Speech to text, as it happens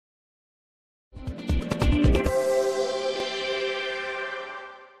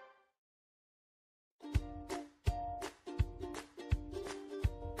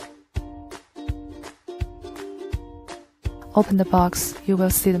Open the box, you will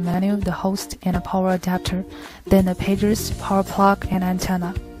see the menu, the host, and a power adapter, then the pagers, power plug, and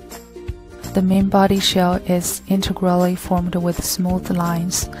antenna. The main body shell is integrally formed with smooth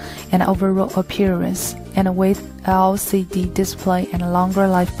lines and overall appearance, and with LCD display and longer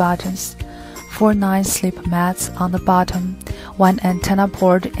life buttons. 4 nice sleep mats on the bottom, one antenna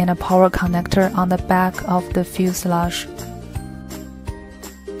port and a power connector on the back of the fuselage.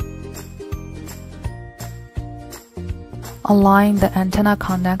 Align the antenna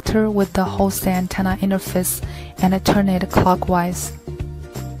connector with the host antenna interface and turn it clockwise.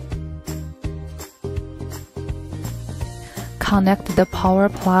 Connect the power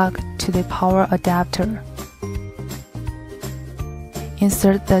plug to the power adapter.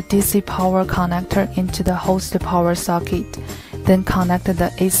 Insert the DC power connector into the host power socket, then connect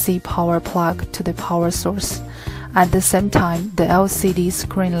the AC power plug to the power source. At the same time, the LCD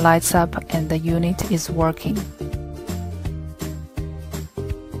screen lights up and the unit is working.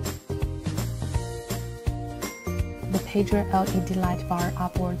 The pager LED light bar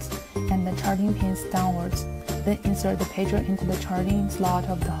upwards and the charging pins downwards. Then insert the pager into the charging slot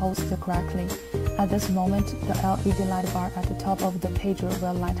of the host correctly. At this moment, the LED light bar at the top of the pager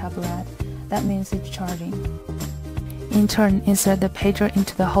will light up red. That means it's charging. In turn, insert the pager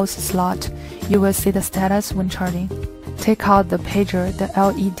into the host slot. You will see the status when charging. Take out the pager, the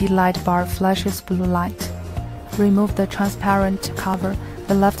LED light bar flashes blue light. Remove the transparent cover.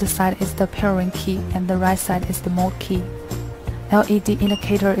 The left side is the pairing key and the right side is the mode key. LED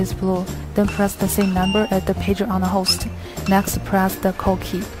indicator is blue, then press the same number as the pager on the host. Next, press the call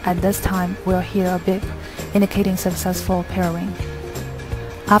key. At this time, we'll hear a beep, indicating successful pairing.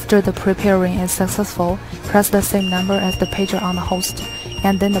 After the pre-pairing is successful, press the same number as the pager on the host,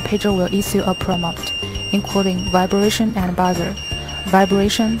 and then the pager will issue a prompt, including vibration and buzzer.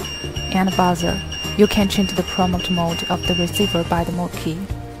 Vibration and buzzer. You can change the prompt mode of the receiver by the mode key.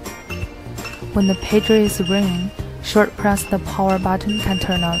 When the pager is ringing, short press the power button can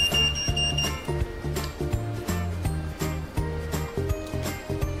turn off.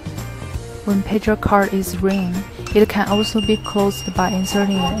 When pager card is ringing, it can also be closed by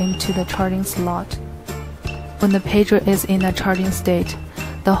inserting it into the charging slot. When the pager is in a charging state,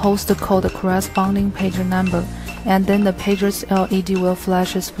 the host calls the corresponding pager number, and then the pager's LED will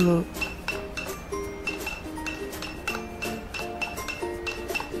flash blue.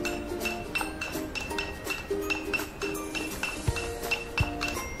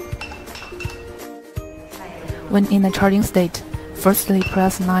 When in a charging state, firstly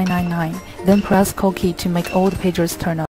press 999, then press call key to make all the pagers turn on.